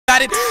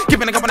about it.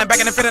 Keeping it going and back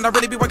in the fit, and I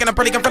really be working. I'm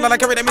pretty feeling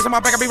like every day missing my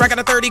back. I be racking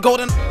a 30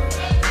 golden.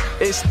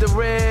 It's the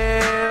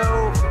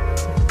real.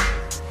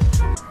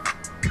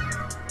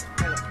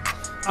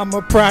 I'm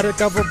a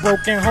product of a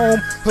broken home.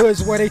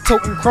 Hoods where they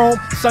toting chrome.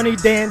 Sunny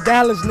day in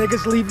Dallas,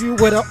 niggas leave you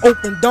with an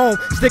open dome.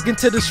 Sticking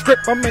to the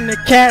script, I'm in the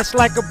cash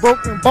like a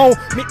broken bone.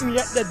 Meet me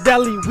at the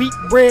deli, wheat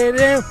bread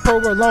and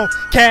provolone.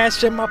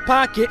 Cash in my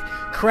pocket,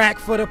 crack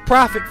for the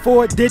profit.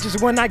 4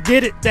 digits when I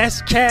get it,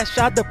 that's cash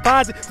I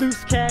deposit.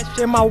 Loose cash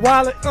in my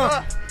wallet.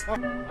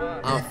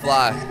 I'm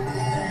fly.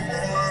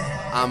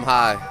 I'm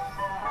high.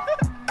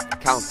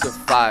 Count to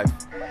 5.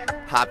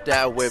 Hop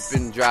that whip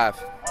and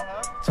drive.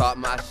 Talk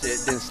my shit,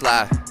 then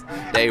slide.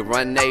 They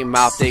run they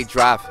mouth, they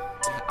drive.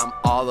 I'm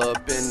all up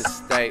in the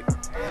state.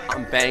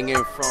 I'm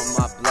banging from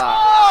my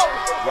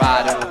block.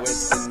 Riding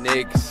with the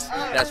niggas.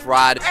 That's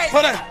riding. Hey,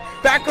 hold on.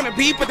 Back on the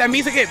beat, but that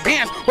music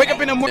advance. Wake up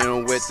in the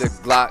morning with the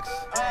Glocks.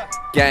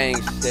 Gang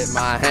shit,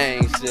 my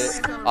hang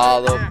shit.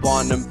 All up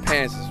on them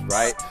pants,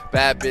 right?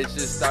 Bad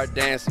bitches start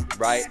dancing,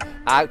 right?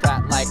 I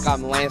got like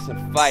I'm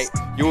Lancing Fight.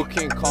 You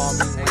can call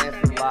me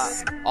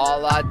Lancelot.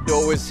 All I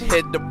do is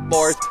hit the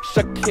boards.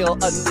 Shaquille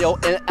O'Neal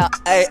in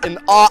LA, and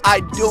all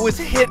I do is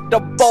hit the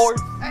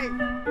boards. Hey,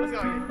 let's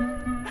go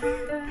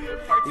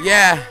here.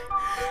 Yeah.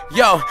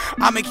 Yo,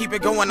 I'ma keep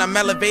it going, I'm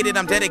elevated,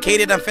 I'm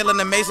dedicated, I'm feeling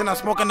amazing, I'm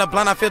smoking the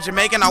blunt, I feel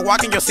Jamaican, I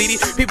walk in your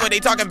city, people they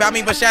talking about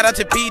me, but shout out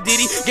to P.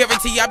 Diddy,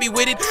 guarantee I be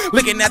with it,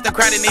 looking at the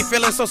crowd and they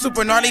feeling so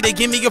super gnarly, they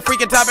give me a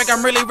freaking topic,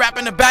 I'm really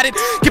rapping about it,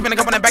 keeping it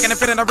going and back in the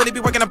fit, and I really be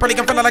working, I'm pretty,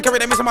 I'm feeling like every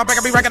day missing my back,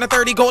 I be racking a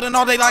 30 golden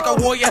all day like a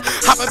warrior,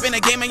 hop up in the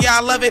game and yeah,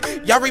 I love it,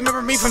 y'all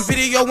remember me from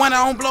video 1,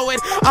 I don't blow it,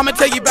 I'ma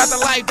tell you about the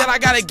life that I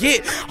gotta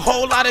get,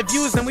 whole lot of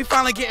views and we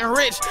finally getting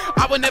rich,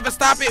 I would never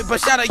stop it,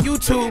 but shout out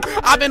YouTube,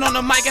 I've been on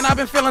the mic and I've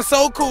been feeling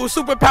so cool.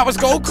 Superpowers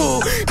go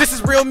cool. This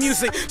is real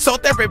music, so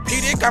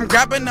therapeutic. I'm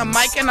grabbing the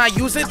mic and I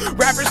use it.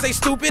 Rappers, they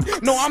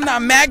stupid. No, I'm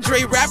not Mac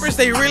Dre. Rappers,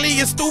 they really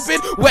is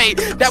stupid. Wait,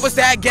 that was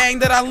that gang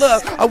that I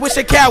love. I wish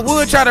a cat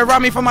would try to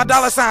rob me for my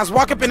dollar signs.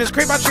 Walk up in his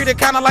crib, I treat it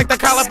kind of like the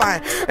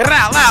Columbine.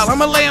 Loud,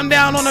 I'ma lay him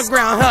down on the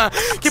ground, huh?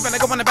 Keeping it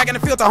going back in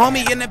the field. The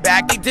homie in the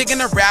back, they digging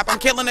the rap. I'm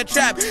killing the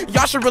trap.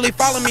 Y'all should really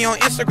follow me on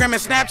Instagram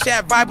and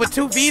Snapchat. Vibe with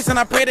 2 V's, and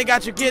I pray to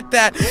God you get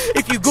that.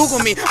 If you Google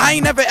me, I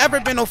ain't never ever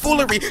been no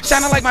foolery.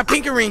 Shining like my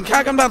pinky ring,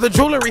 talking about the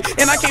jewelry.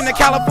 And I came to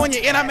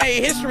California and I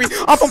made history.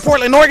 I'm from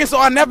Portland, Oregon, so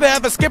I never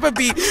ever skip a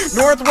beat.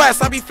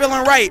 Northwest, I be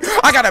feeling right.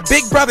 I got a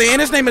big brother and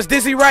his name is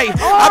Dizzy Wright.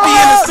 I be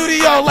in the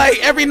studio like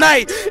every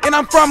night. And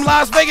I'm from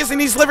Las Vegas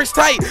and these lyrics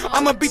tight.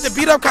 I'ma beat the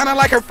beat up kinda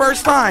like her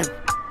first time.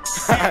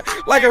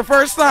 Like her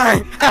first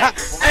time.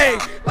 Hey,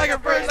 like her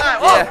first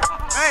time. Yeah.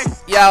 Hey.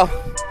 Yo,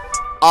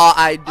 all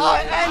I do.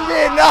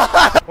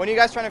 When are you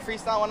guys trying to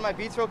freestyle one of my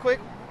beats real quick?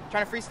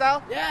 Trying to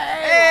freestyle? Yeah.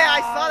 Hey,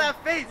 I saw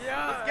that face.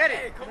 Yeah. Let's get it.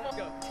 Hey, come on.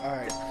 Go. All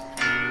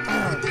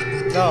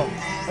right. Go.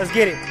 Let's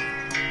get it.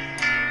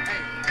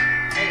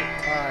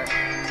 Alright.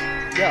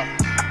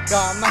 Yo,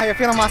 I'm out here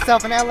feeling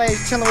myself in LA,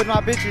 chilling with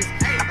my bitches.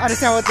 I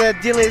understand what the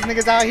deal is,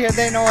 niggas out here,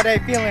 they know what they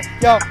feeling.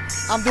 Yo,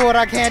 I'm doing what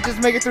I can, just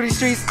make it through these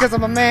streets, cause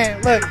I'm a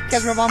man. Look,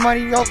 catch me with my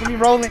money, yo, me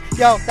rolling.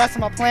 Yo, that's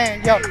my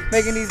plan. Yo,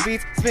 making these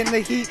beats, spitting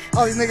the heat.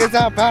 All these niggas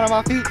out, pounding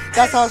my feet.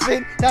 That's how I'm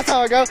spitting, that's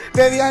how I go.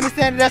 Baby, I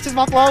understand that's just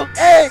my flow.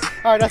 Hey!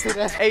 Alright, that's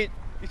it. Hey,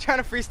 you trying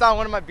to freestyle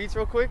one of my beats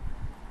real quick?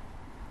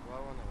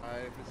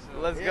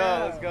 Let's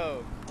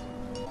go.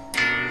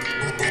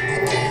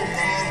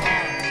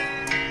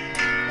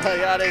 Oh,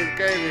 y'all niggas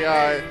crazy,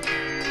 alright.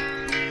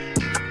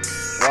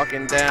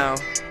 Walking down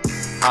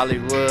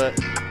Hollywood,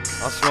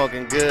 I'm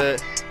smoking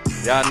good.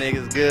 Y'all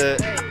niggas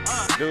good.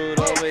 Dude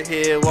over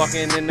here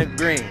walking in the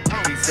green.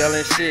 He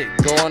selling shit,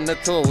 go on the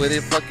tour with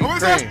his fucking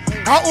cream.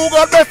 Who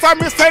got bless and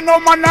me say no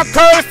man a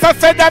curse. I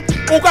say that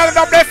who got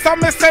the bless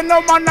and me say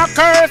no man a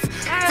curse.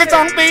 Sit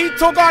on be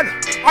to God,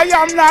 I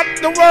am not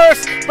the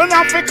worst. When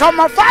I become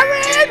a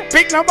foreign,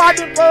 pick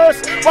nobody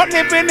first. But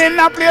living in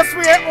a place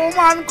where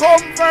woman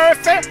come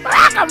first. Say,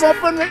 I'm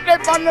open with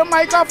them on the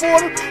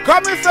microphone.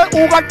 Come and say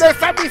who got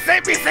bless and me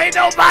say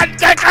no man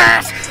the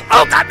curse.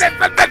 Who got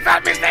bless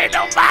and me say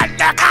no man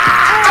the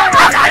curse.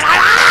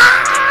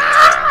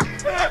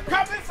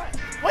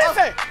 What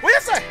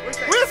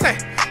you say?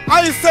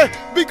 I say,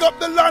 big up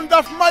the land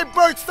of my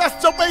birth,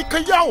 that's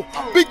Jamaica, yo.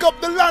 Big up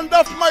the land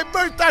of my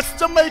birth, that's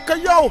Jamaica,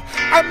 yo.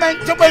 I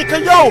meant Jamaica,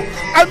 yo.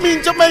 I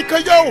mean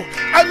Jamaica, yo.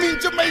 I mean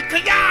Jamaica,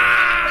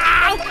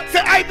 yo. Say,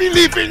 I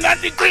believe in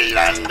the green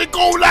and the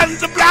gold and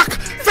the black.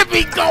 Say,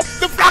 big up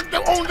the flag,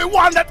 the only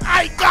one that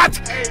I got.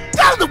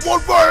 Tell the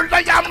whole world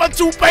I am a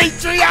true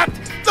patriot.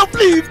 So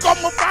please come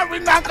a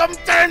foreign and come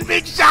turn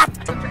big shot.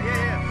 Bro,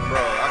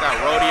 I got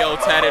rodeo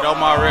tatted on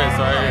my wrist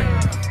right here.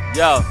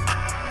 Yo,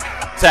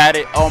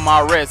 tatted on my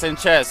wrist and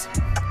chest.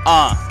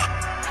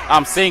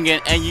 I'm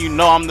singing and you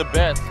know I'm the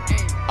best.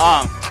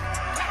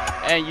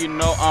 And you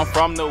know I'm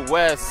from the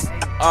west.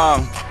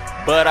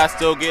 But I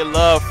still get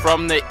love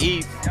from the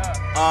east.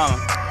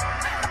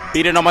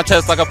 Beating on my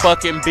chest like a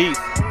fucking beast.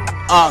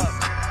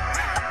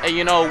 And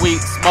you know we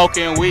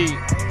smoking weed.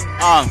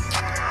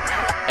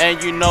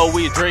 And you know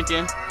we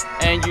drinking.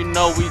 And you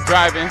know we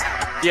driving.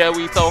 Yeah,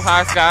 we so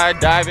high sky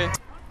diving.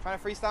 Trying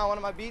to freestyle one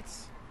of my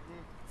beats.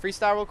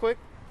 Freestyle real quick.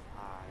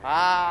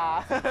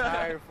 Ah.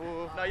 Alright,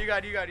 fool. No, you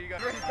got it.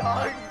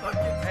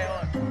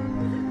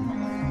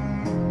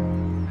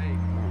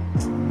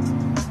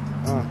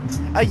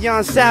 A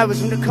young savage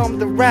when it comes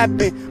to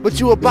rapping, but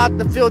you about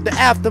to feel the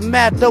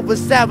aftermath of a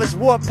savage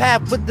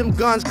warpath with them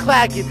guns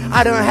clacking.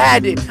 I done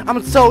had it,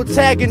 I'm so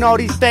tagging all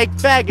these fake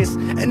faggots.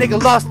 A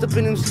nigga lost up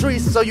in them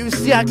streets, so you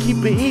see I keep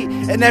it heat.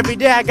 And every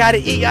day I gotta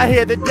eat, I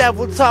hear the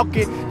devil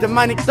talking,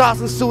 demonic thoughts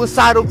and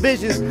suicidal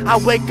visions. I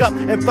wake up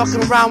and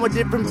fucking around with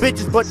different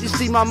bitches, but you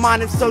see my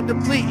mind is so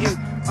depleting.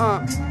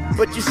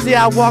 But you see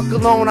I walk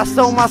alone, I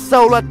sold my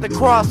soul at the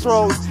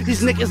crossroads.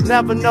 These niggas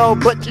never know,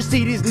 but you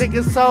see these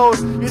niggas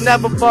souls, you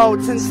never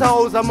fold. 10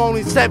 toes, I'm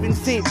only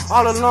 17,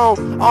 all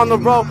alone, on the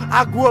road.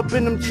 I grew up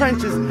in them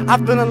trenches, I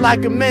feeling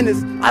like a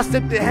menace. I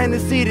sipped the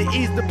Hennessy to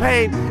ease the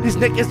pain. These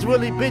niggas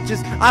really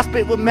bitches, I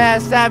spit with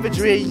mad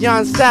savagery. A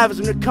young savage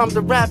when it comes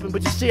to rapping,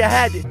 but you see I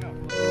had it.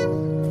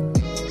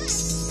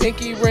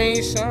 Pinky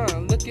ring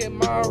shine, look at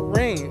my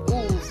ring.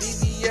 Ooh,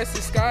 VVS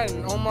is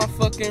skiting on my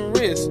fucking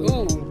wrist.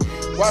 Ooh.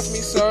 Watch me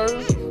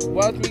serve,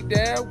 watch me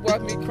dab,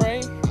 watch me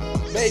crane.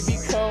 Baby,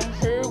 come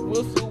here,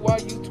 whistle while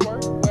you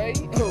twerk, wait.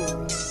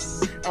 Ooh.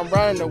 I'm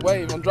riding the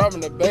wave, I'm driving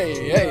the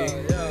bay,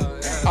 hey.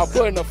 I'm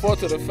putting the 4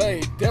 to the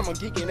fade, damn, I'm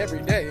geeking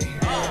every day.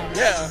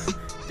 Yeah,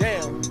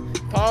 damn.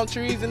 Palm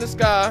trees in the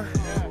sky,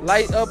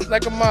 light up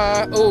like a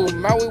mine. Ooh,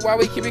 Maui, why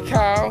we keep it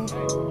calm.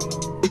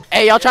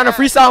 Hey, y'all trying to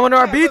freestyle one of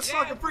our beats?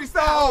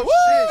 Freestyle.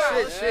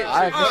 Shit.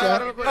 All right,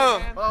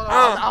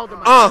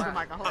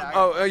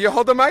 Oh, you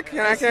hold the mic? Can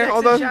I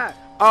hold on?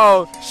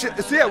 Oh, shit.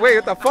 See it? Wait,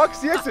 what the fuck?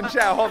 CX in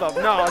chat. Hold up.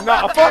 No,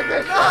 fuck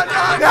this.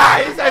 Nah,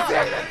 he said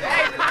CX.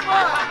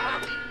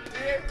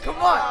 Hey, come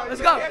on,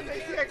 let's go.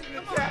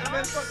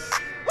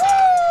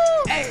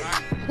 Hey,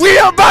 we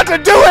about to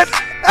do it.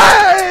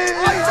 Hey!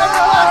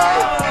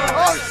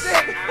 Oh,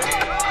 shit.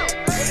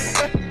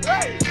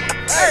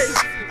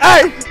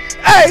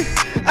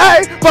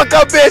 Hey, fuck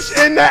a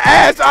bitch in the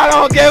ass. I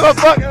don't give a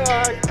fuck.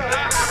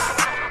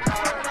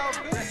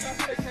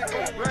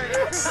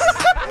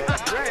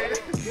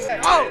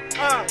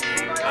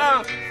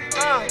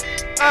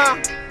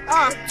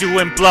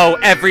 Doing blow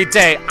every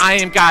day, I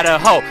ain't got a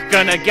hoe.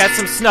 Gonna get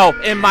some snow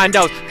in my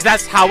nose, cause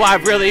that's how I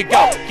really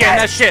go. Getting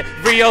that shit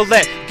real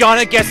lit,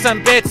 gonna get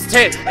some bits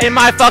tit in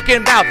my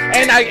fucking mouth,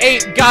 and I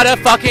ain't got a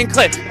fucking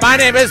clip. My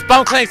name is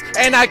Bone Clanks,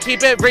 and I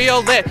keep it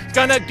real lit.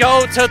 Gonna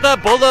go to the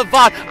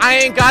boulevard, I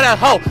ain't got a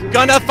hoe.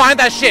 Gonna find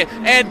that shit,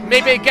 and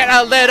maybe get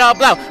a little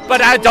blow.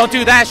 But I don't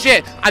do that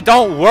shit, I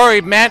don't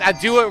worry, man, I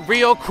do it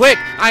real quick.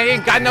 I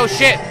ain't got no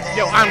shit,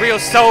 yo, I'm real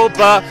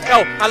sober.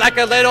 Yo, I like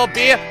a little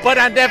beer, but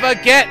I never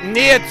get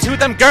near to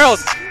them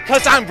girls,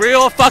 cause I'm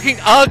real fucking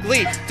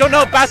ugly. Don't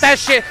know about that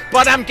shit,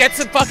 but I'm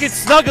getting fucking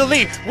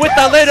snuggly with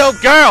a little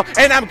girl,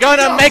 and I'm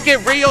gonna make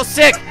it real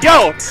sick.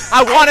 Yo,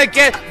 I wanna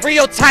get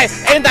real tight,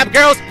 and that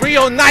girl's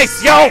real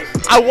nice. Yo,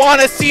 I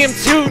wanna see him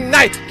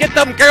tonight, get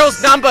them girls'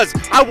 numbers.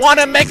 I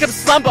wanna make him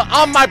slumber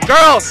on my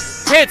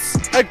girl's tits,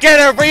 get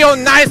a real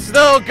nice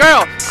little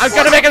girl. I'm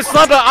gonna make him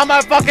slumber on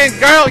my fucking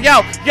girl.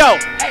 Yo,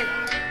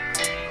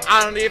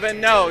 I don't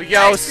even know,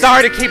 yo.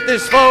 Sorry to keep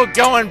this flow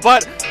going,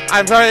 but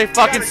I'm really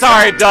fucking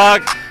sorry,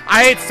 dog.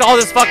 I ate all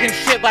this fucking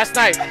shit last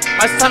night.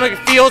 My stomach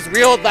feels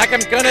real like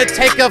I'm gonna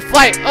take a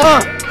flight.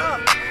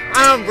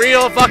 I'm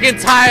real fucking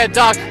tired,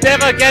 dog.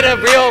 Never get a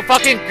real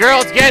fucking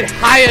girl to get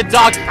hired,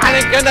 dog. I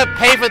ain't gonna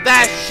pay for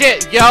that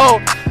shit, yo.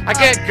 I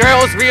get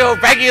girls real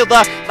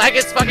regular, like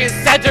it's fucking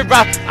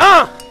Cedra.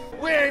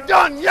 We ain't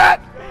done yet.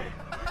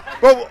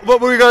 But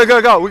we gonna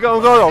go. We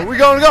gonna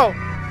go.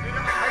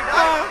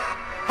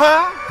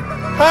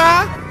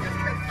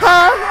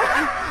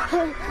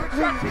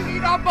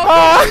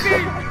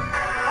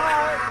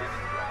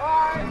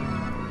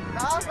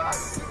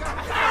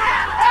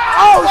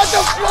 Oh, what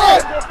the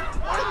fuck?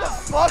 What the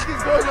fuck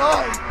is going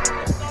on?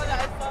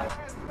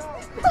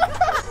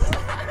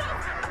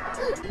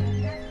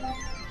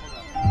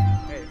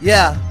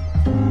 Yeah,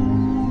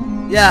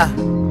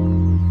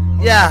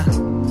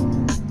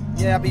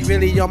 I be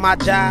really on my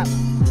job.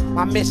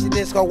 My mission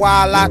is go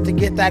wild out to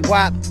get that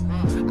guap.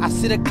 I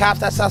see the cops,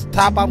 that's us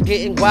top, I'm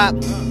getting guap.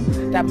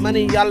 That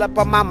money all up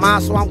on my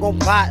mind, so I'm gon'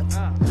 plot.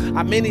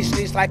 I'm in these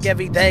streets like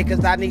every day,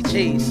 cause I need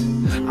cheese.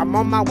 I'm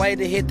on my way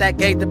to hit that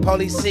gate, the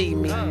police see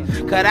me.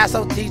 Cause that's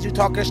OTs, you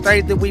talking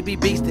straight, then we be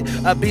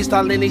beastin'. A beast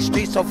all in these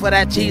streets, so for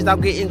that cheese, I'm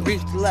getting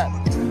greased up.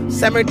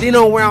 San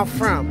Bernardino, where I'm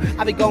from,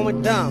 I be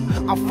going dumb.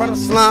 I'm from the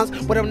slums,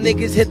 where them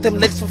niggas hit them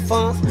licks for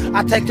funds.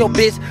 I take your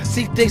bitch,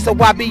 see thick, so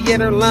I be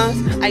in her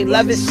lungs. I ain't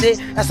loving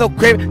shit, that's so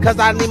crib, cause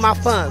I need my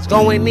funds.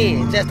 Going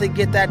in, just to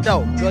get that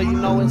dough, girl, you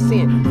know it's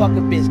in. Fuck a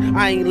bitch,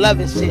 I ain't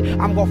loving shit,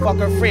 I'm gon' fuck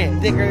her friend.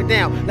 Dig her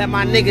down, let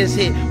my niggas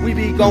hit, we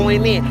be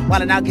going in. Why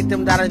did I get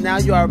them dollars now,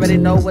 you already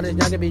know what a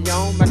youngin' be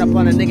on. Run up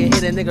on a nigga,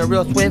 hit a nigga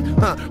real swift,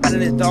 right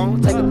in his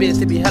dome. Take a bitch,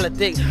 to be hella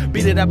thick,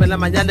 beat it up and let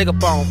my young nigga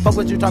bone. Fuck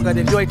what you talking,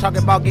 if you ain't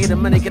talking about getting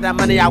money, get that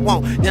money I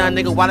want. Young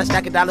nigga, wallet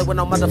stacking dollars with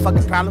no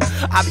motherfucking problem.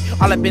 I be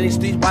all up in these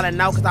streets, wildin'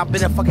 now, cause I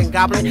been a fucking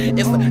goblin.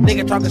 If a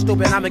nigga talking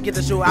stupid, I'ma get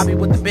the shoe, I be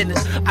with the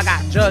business. I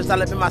got drugs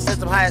all up in my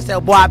system, high as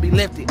hell, boy, I be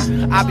lifted.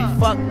 I be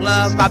fuck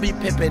love, I be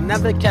pimpin',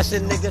 never catch a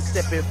nigga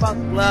sippin'. Fuck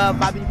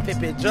love, I be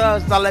pimpin',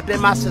 drugs all up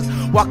in my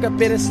system. Walk up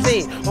in the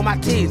scene on my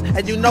tees,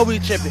 and you know we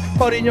trippin'.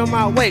 40 on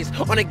my waist,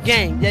 on the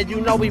game, yeah, you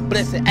know we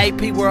blissin'.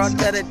 AP world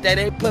till the day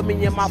they put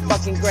me in my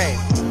fucking grave.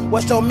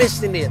 What's your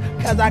mission is?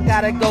 Cause I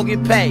gotta go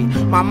get paid.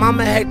 My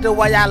mama hate the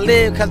way I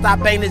live cause I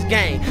bang this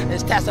game.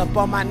 There's tats up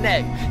on my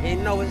neck,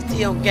 and know it's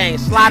TM gang.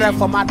 Slide up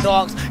for my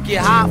dogs,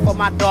 get high for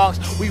my dogs.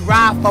 We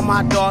ride for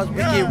my dogs, we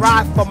get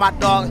ride for my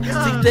dogs.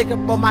 See dick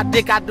up on my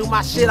dick, I do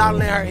my shit all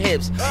in her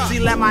hips. See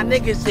let my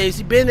niggas say,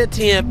 she been a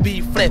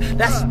TMB flip.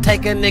 That's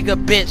take a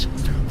nigga bitch.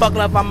 Fuck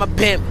love, I'm a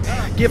pimp.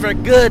 Give her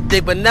good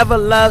dick, but never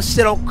love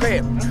shit on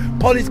crib.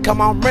 Police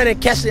come on running,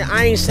 catch it,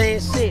 I ain't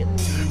saying shit.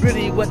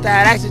 Really with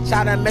that action,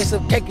 try to make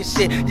some cake and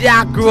shit.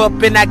 Yeah, I grew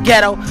up in that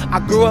ghetto, I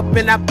grew up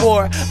in that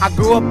poor, I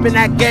grew up in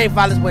that gang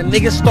violence. When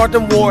niggas start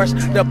them wars,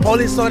 the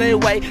police on their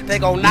way, they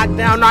gon' knock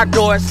down our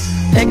doors.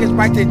 Take us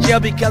right to jail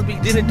because we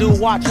didn't do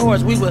watch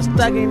chores. We was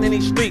thugging in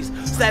these streets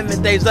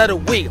 7 days of the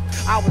week.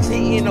 I was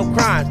hitting no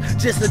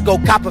crimes just to go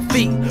cop a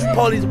feet.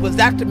 Police was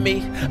after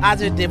me, I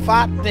just did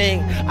 5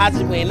 things. I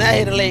just went and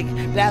hit a lick,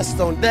 that's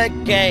on the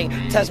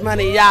gang. Touch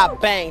money, I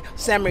bang,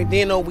 San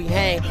Bernardino we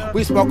hang.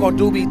 We smoke on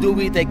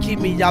doobie, they keep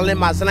me y'all in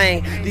my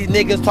lane. These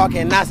niggas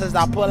talking nonsense,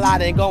 I pull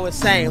out and go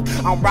insane.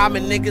 I'm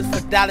robbing niggas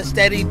for dollars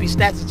steady, be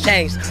snatching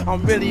change.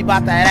 I'm really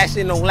about that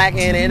action, no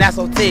lacking, and that's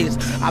on tees.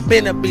 I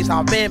been a beast,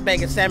 I been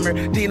banging San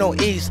Bernardino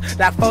East.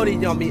 That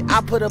 40 on me,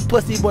 I put a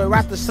pussy boy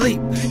right to sleep.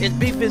 It's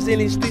beef is in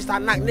these streets, I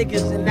knock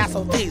niggas and that's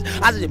on tees.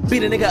 I just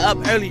beat a nigga up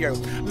earlier,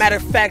 matter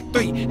of fact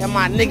 3. And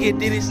my nigga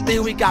did it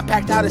still, we got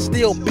packed out of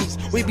steel beats.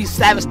 We be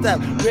savage stuff,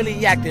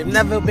 really active,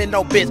 never been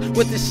no bitch.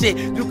 With this shit,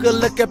 you could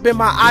look up in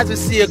my eyes and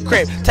see a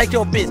crib. Take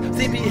your bitch,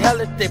 see me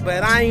hella thick,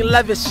 but I ain't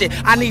loving shit.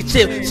 I need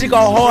chips, she go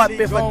hard,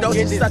 bitch, but don't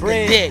she suck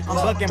a dick. I'm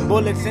bucking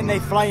bullets and they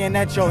flying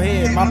at your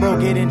head. My bro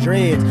getting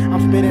dreads,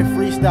 I'm spitting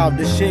freestyle,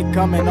 this shit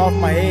coming off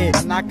my head.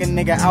 I knock a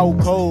nigga out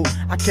cold,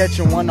 I catch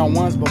him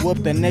one-on-ones, but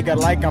whoop the nigga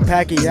like I'm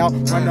packing out.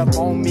 Run up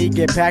on me,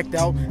 get packed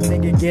out,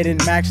 nigga getting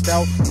maxed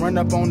out. Run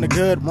up on the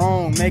good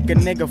wrong, make a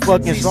nigga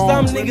fucking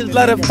song. Some niggas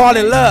let it fall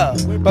in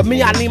love, but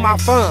me, I need my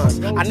funds.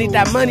 I need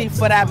that money,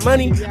 for that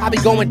money, I be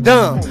going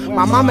dumb.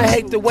 My mama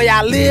hate the way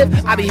I live,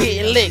 I be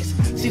hitting licks.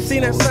 She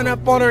seen her son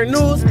up on her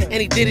news, and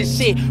he did his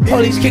shit.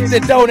 Police kicked the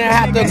door, and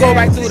had to go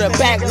right through the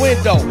back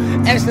window.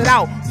 Exit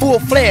out,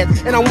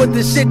 full-fledged, and I'm with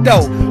this shit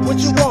though. What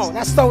you want?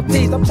 That's so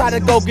teased, I'm trying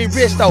to go get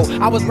rich though.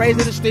 I was raised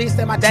in the streets,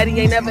 and my daddy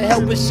ain't never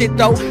helped with shit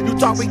though. You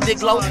talk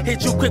ridiculous,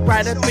 hit you quick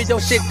right up in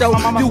your shit though.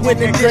 You win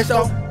the dish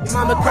though. Your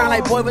mama crying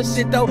like boy, but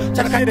shit though.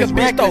 Tryna crack a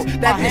bitch though.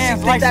 That bitch,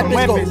 she think that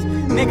bitch goes.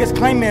 Niggas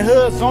claiming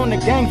hoods on the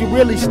gang, you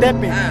really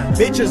stepping.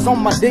 Bitches on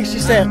my dick, she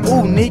said,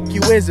 ooh, Nick,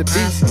 you is a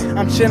beast.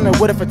 I'm chilling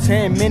with her for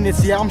 10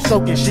 minutes, yeah, I'm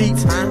soaking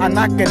sheets. I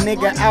knock a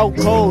nigga out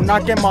cold,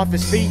 knock him off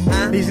his feet.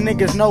 These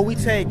niggas know we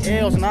take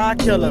L's, nah, I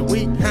kill a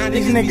week.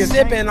 These niggas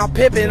sipping, I'm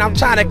pippin', I'm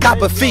trying to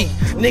cop a feet.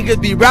 Niggas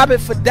be robbing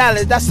for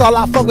dollars, that's all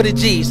I fuck with the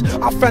G's.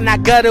 I'm from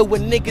that gutter where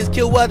niggas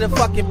kill other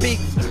fucking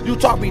people. You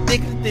talk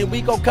ridiculous, then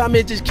we gon' come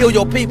and just kill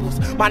your peoples.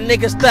 My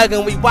niggas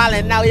thuggin', we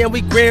wildin' out here,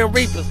 we grim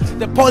reapers.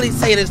 The police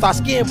haters, our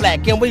skin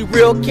black, and we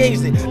real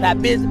kings. That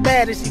bitch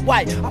bad and she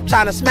white, I'm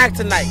tryna smack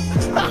tonight.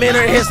 I'm in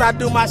her hips, I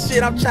do my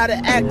shit, I'm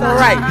tryna act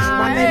alright.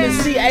 My name is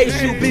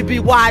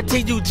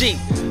C-H-U-B-B-Y-T-U-G.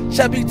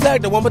 Chubby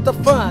Tug, the one with the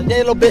fun, yeah,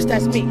 little bitch,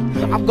 that's me.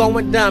 I'm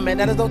going dumb, and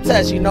that is no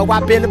touch, you know I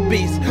been a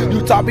beast.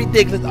 You talk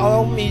ridiculous,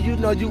 all on me, you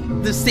know you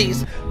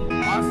deceased.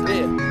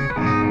 Yeah.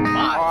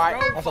 Alright,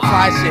 that's a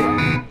fly shit.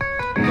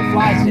 That's a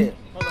fly shit.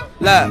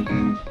 Look.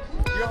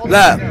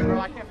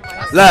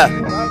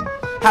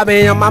 I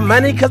been on my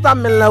money cause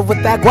I'm in love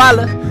with that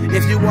guala.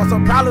 If you want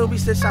some problem, we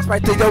send shots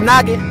right through your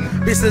noggin.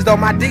 Bitches on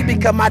my dick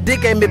because my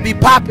dick ain't be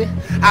poppin'.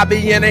 I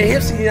be in the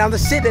hips, she on the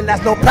shit and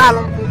that's no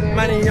problem.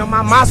 Money on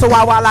my mind, so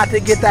I wild out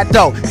to get that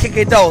dough.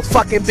 Kicking those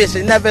fucking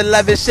bitches, never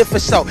loving shit for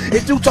show.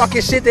 If you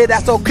talking shit, then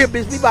that's so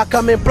crippish, we about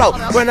come and blow.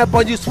 Run up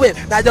on you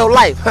swift, now your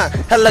life,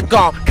 hella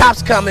gone.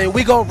 Cops coming,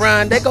 we gon'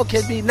 run, they gon'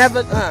 catch me,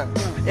 never,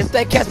 If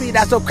they catch me,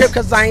 that's so crip,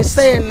 cause I ain't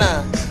saying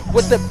none.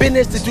 With the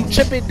business, did you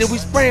trippin', did we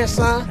sprayin',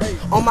 son?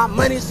 On my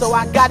money, so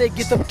I gotta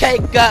get some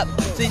cake up.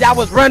 See, I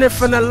was running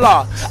from the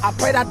law, I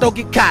prayed I don't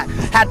get caught.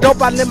 Had dope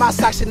out in my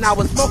socks and I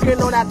was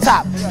smoking on that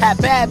top. Had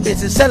bad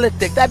bitches, selling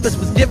thick, that bitch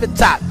was giving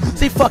top.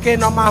 She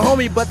fucking on my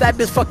homie, but that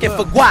bitch fucking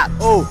for guap.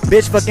 Oh,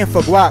 bitch fucking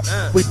for guap.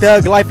 We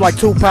thug life like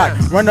Tupac.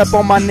 Run up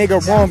on my nigga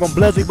wrong, on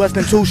bloods we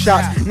bustin' 2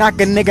 shots. Knock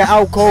a nigga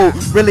out cold,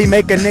 really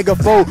make a nigga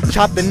fold.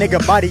 Chop the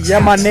nigga body, yeah,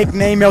 my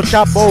nickname El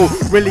Chapo.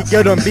 Really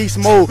get on beast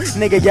mode,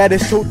 nigga, yeah,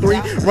 this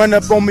 2-3. run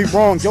up on me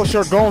wrong, yo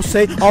sure gon'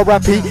 say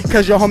R.I.P.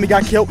 Cause your homie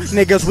got killed,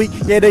 niggas weak,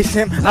 yeah they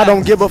simp. I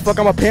don't give a fuck,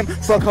 I'm a pimp,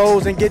 fuck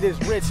hoes and get this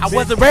rich. I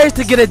wasn't raised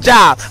to get a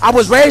job, I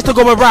was raised to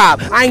go and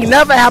rob. I ain't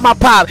never had my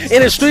pop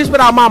in the streets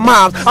without my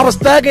moms. I was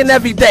thugging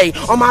every day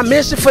on my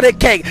mission for the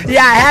cake.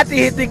 Yeah, I had to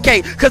hit the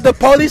cake, cause the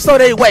police so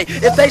they wait.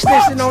 If they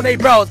snitching on they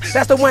bros,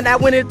 that's the one that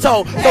went and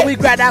told. So we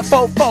grabbed that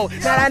 4-4,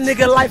 now that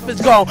nigga life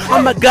is gone.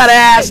 I'm a gutter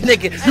ass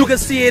nigga, you can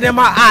see it in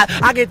my eye.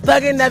 I get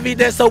thugging every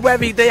day, so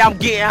every day I'm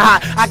getting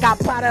high. I got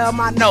powder on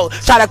my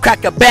nose, try to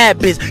crack a bad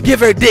bitch, give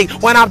her dick.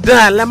 When I'm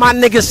done, let my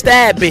nigga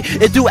stab it.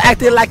 If you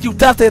acting like you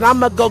tough, then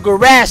I'ma go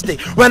garage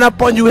it. Run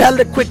up on you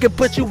hella quick and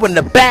put you in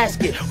the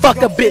basket. Fuck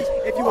a bitch.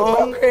 If you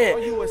a crib,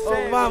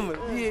 oh mama,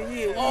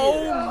 yeah.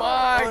 Oh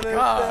my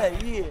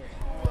God. Yeah.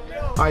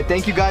 Alright,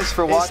 thank you guys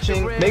for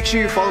watching. Make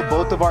sure you follow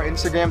both of our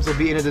Instagrams. They'll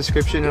be in the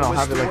description and I'll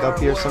have it like up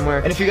here somewhere.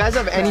 And if you guys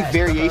have any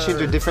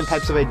variations or different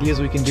types of ideas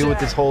we can do with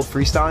this whole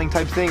freestyling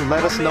type thing,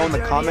 let us know in the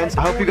comments.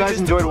 I hope you guys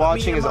enjoyed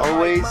watching as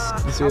always.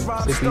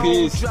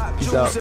 Peace out.